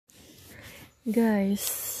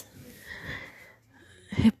Guys,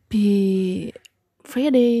 happy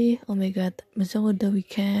Friday. Oh my god, besok udah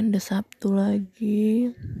weekend, udah Sabtu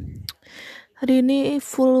lagi. Hari ini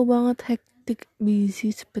full banget, hektik,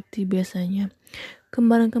 busy seperti biasanya.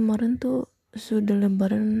 Kemarin-kemarin tuh sudah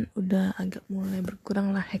lebaran, udah agak mulai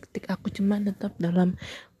berkurang lah hektik aku, cuma tetap dalam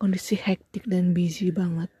kondisi hektik dan busy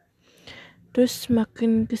banget. Terus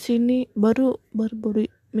makin kesini baru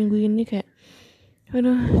minggu ini kayak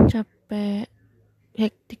aduh capek,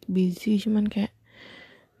 hektik, busy, cuman kayak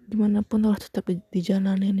gimana pun harus tetap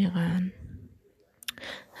dijalanin ya kan.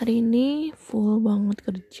 Hari ini full banget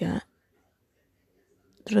kerja,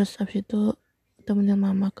 terus habis itu temenin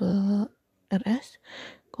mama ke RS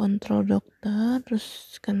kontrol dokter,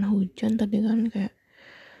 terus kena hujan tadi kan, kayak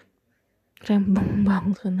rempong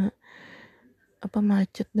banget karena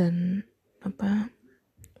macet dan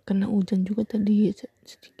kena hujan juga tadi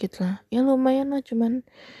sedikit lah, ya lumayan lah, cuman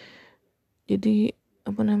jadi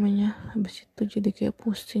habis itu jadi kayak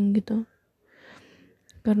pusing gitu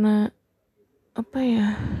karena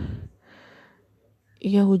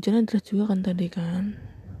ya hujannya deras juga kan tadi kan.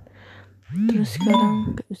 Terus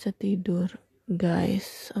sekarang gak bisa tidur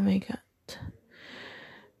guys, oh my god.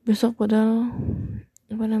 Besok padahal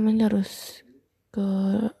harus ke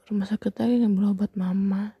rumah sakit lagi ngambil obat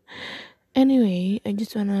mama. Anyway, I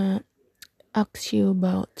just wanna ask you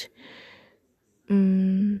about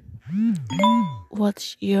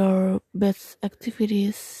what's your best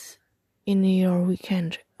activities in your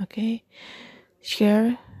weekend, okay?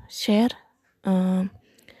 Share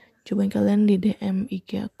cobain kalian di DM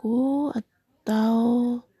IG aku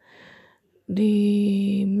atau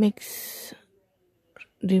di mix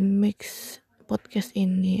podcast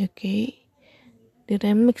ini, okay? Di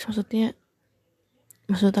remix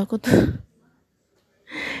maksud aku tuh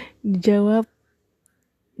dijawab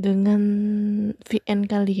dengan VN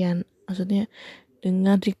kalian, maksudnya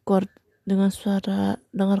dengan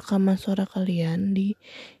rekaman suara kalian di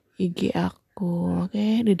IG aku,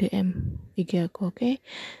 oke? Di DM IG aku, oke?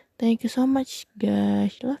 Thank you so much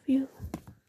guys, love you.